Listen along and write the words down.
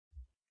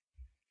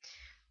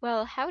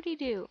Well, howdy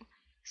do.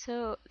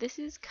 So this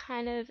is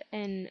kind of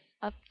an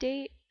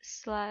update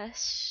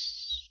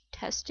slash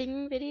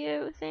testing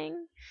video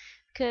thing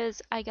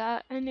because I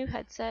got a new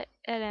headset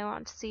and I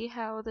want to see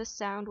how the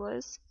sound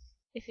was,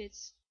 if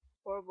it's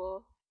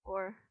horrible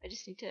or I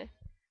just need to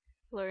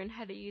learn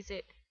how to use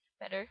it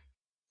better.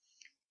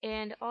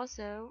 And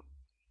also,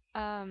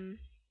 um,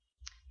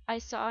 I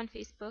saw on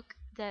Facebook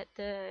that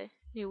the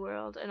New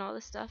World and all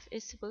this stuff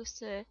is supposed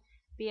to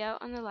be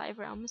out on the live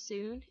realm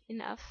soon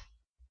enough.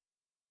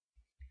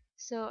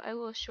 So I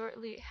will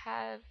shortly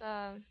have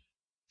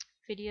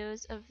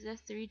videos of the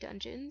 3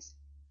 dungeons,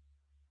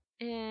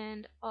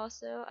 and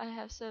also I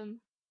have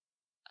some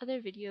other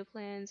video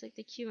plans like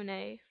the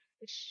Q&A,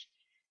 which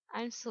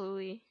I'm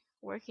slowly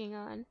working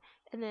on,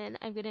 and then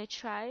I'm gonna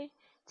try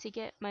to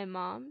get my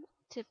mom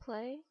to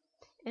play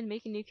and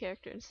make a new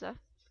character and stuff.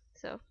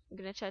 So I'm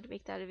gonna try to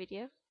make that a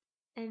video,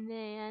 and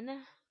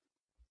then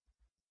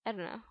I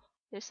don't know.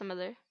 There's some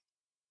other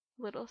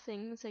little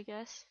things I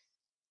guess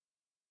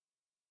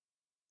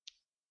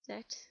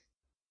that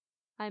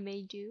I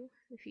may do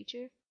in the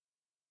future,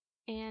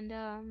 and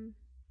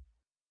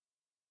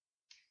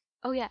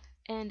oh yeah,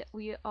 and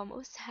we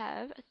almost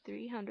have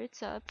 300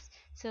 subs,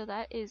 so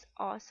that is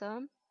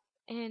awesome.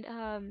 And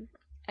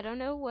I don't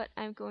know what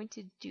I'm going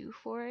to do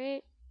for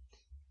it,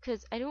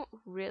 because I don't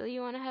really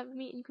want to have a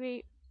meet and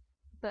greet,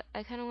 but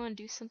I kind of want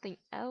to do something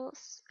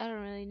else. I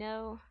don't really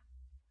know.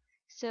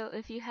 So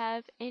if you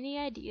have any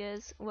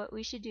ideas what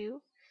we should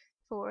do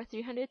for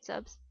 300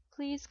 subs,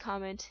 please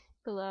comment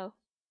below.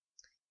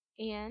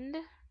 And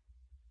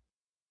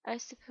I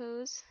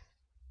suppose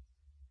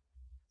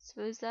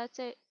that's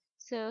it.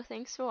 So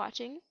thanks for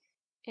watching,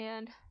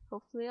 and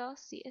hopefully I'll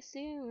see you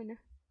soon.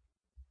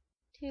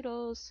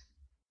 Toodles.